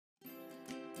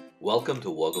Welcome to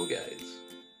Woggle Guides.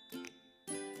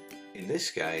 In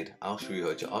this guide, I'll show you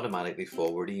how to automatically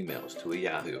forward emails to a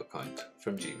Yahoo account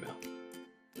from Gmail.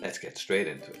 Let's get straight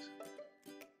into it.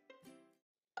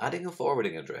 Adding a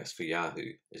forwarding address for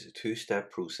Yahoo is a two-step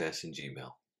process in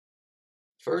Gmail.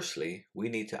 Firstly, we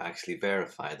need to actually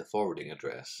verify the forwarding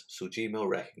address so Gmail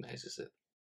recognizes it.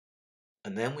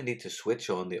 And then we need to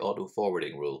switch on the auto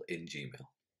forwarding rule in Gmail.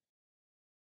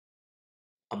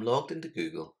 I'm logged into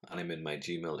Google and I'm in my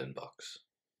Gmail inbox.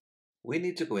 We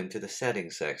need to go into the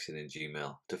settings section in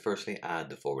Gmail to firstly add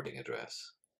the forwarding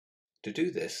address. To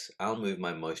do this, I'll move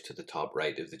my mouse to the top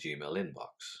right of the Gmail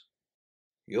inbox.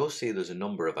 You'll see there's a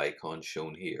number of icons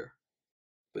shown here,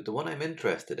 but the one I'm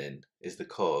interested in is the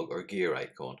cog or gear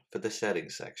icon for the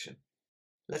settings section.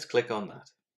 Let's click on that.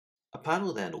 A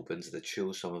panel then opens that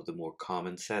shows some of the more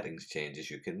common settings changes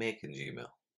you can make in Gmail,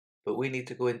 but we need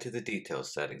to go into the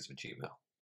details settings of Gmail.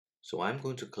 So I'm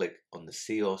going to click on the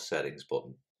See All Settings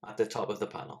button at the top of the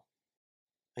panel.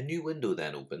 A new window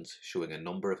then opens showing a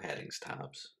number of headings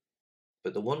tabs,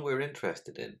 but the one we're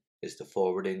interested in is the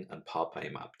Forwarding and Pop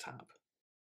IMAP tab.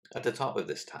 At the top of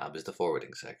this tab is the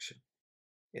forwarding section.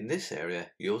 In this area,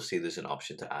 you'll see there's an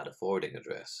option to add a forwarding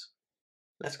address.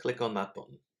 Let's click on that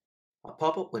button. A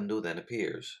pop-up window then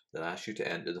appears that asks you to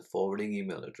enter the forwarding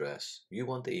email address you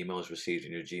want the emails received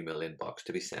in your Gmail inbox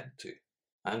to be sent to.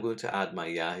 I'm going to add my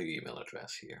Yahoo email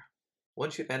address here.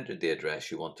 Once you've entered the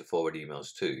address you want to forward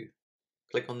emails to,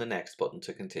 click on the Next button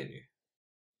to continue.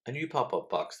 A new pop-up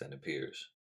box then appears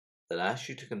that asks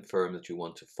you to confirm that you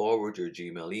want to forward your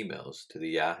Gmail emails to the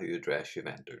Yahoo address you've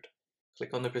entered.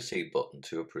 Click on the Proceed button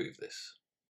to approve this.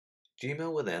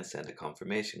 Gmail will then send a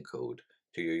confirmation code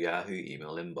to your Yahoo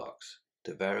email inbox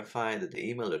to verify that the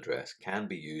email address can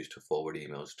be used to forward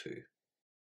emails to.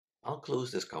 I'll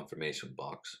close this confirmation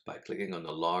box by clicking on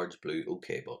the large blue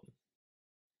OK button.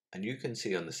 And you can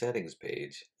see on the settings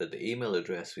page that the email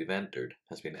address we've entered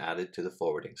has been added to the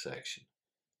forwarding section,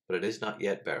 but it is not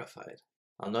yet verified.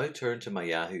 I'll now turn to my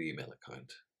Yahoo email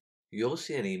account. You'll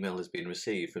see an email has been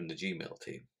received from the Gmail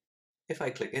team. If I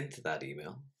click into that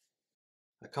email,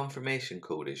 a confirmation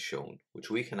code is shown which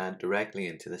we can add directly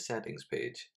into the settings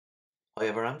page.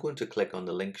 However, I'm going to click on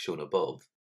the link shown above.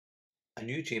 A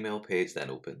new Gmail page then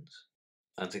opens,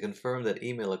 and to confirm that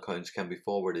email accounts can be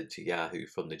forwarded to Yahoo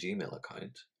from the Gmail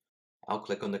account, I'll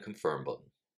click on the Confirm button.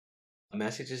 A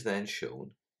message is then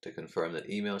shown to confirm that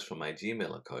emails from my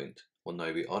Gmail account will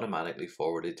now be automatically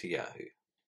forwarded to Yahoo.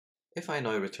 If I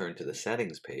now return to the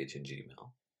settings page in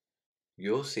Gmail,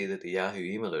 you'll see that the Yahoo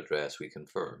email address we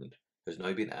confirmed has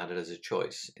now been added as a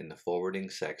choice in the forwarding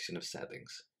section of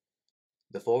settings.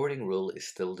 The forwarding rule is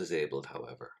still disabled,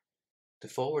 however. To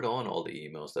forward on all the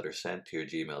emails that are sent to your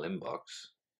Gmail inbox,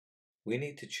 we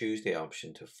need to choose the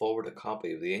option to forward a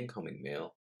copy of the incoming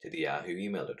mail to the Yahoo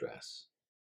email address.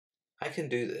 I can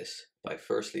do this by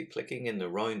firstly clicking in the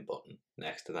round button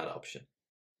next to that option,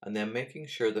 and then making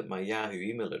sure that my Yahoo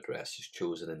email address is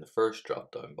chosen in the first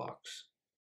drop-down box.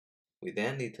 We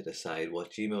then need to decide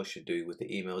what Gmail should do with the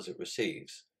emails it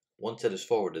receives once it has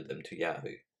forwarded them to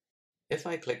Yahoo. If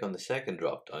I click on the second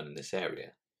drop-down in this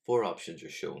area, 4 options are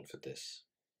shown for this.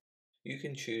 You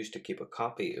can choose to keep a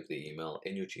copy of the email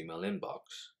in your Gmail inbox,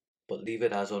 but leave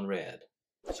it as unread,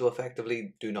 so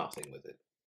effectively do nothing with it.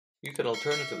 You can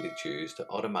alternatively choose to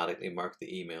automatically mark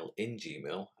the email in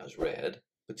Gmail as read,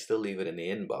 but still leave it in the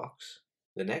inbox.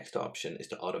 The next option is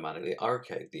to automatically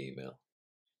archive the email.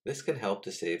 This can help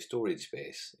to save storage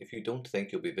space if you don't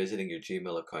think you'll be visiting your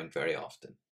Gmail account very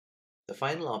often. The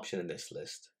final option in this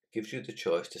list gives you the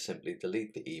choice to simply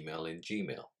delete the email in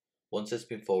Gmail once it's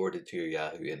been forwarded to your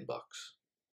Yahoo inbox.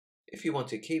 If you want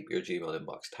to keep your Gmail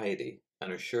inbox tidy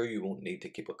and are sure you won't need to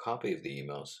keep a copy of the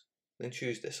emails, then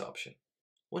choose this option.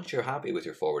 Once you're happy with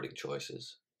your forwarding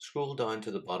choices, scroll down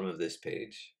to the bottom of this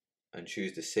page and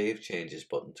choose the Save Changes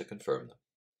button to confirm them.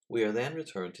 We are then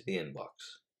returned to the inbox,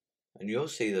 and you'll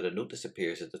see that a notice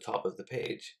appears at the top of the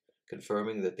page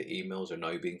confirming that the emails are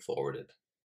now being forwarded.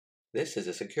 This is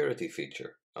a security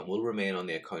feature and will remain on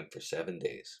the account for 7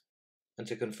 days. And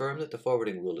to confirm that the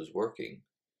forwarding rule is working,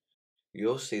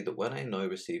 you'll see that when I now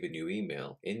receive a new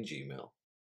email in Gmail,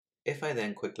 if I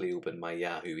then quickly open my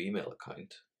Yahoo email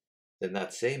account, then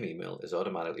that same email is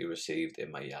automatically received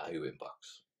in my Yahoo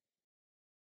inbox.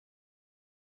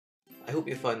 I hope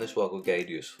you found this Woggle guide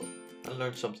useful and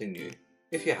learned something new.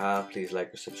 If you have, please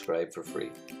like or subscribe for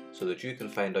free so that you can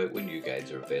find out when new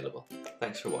guides are available.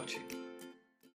 Thanks for watching.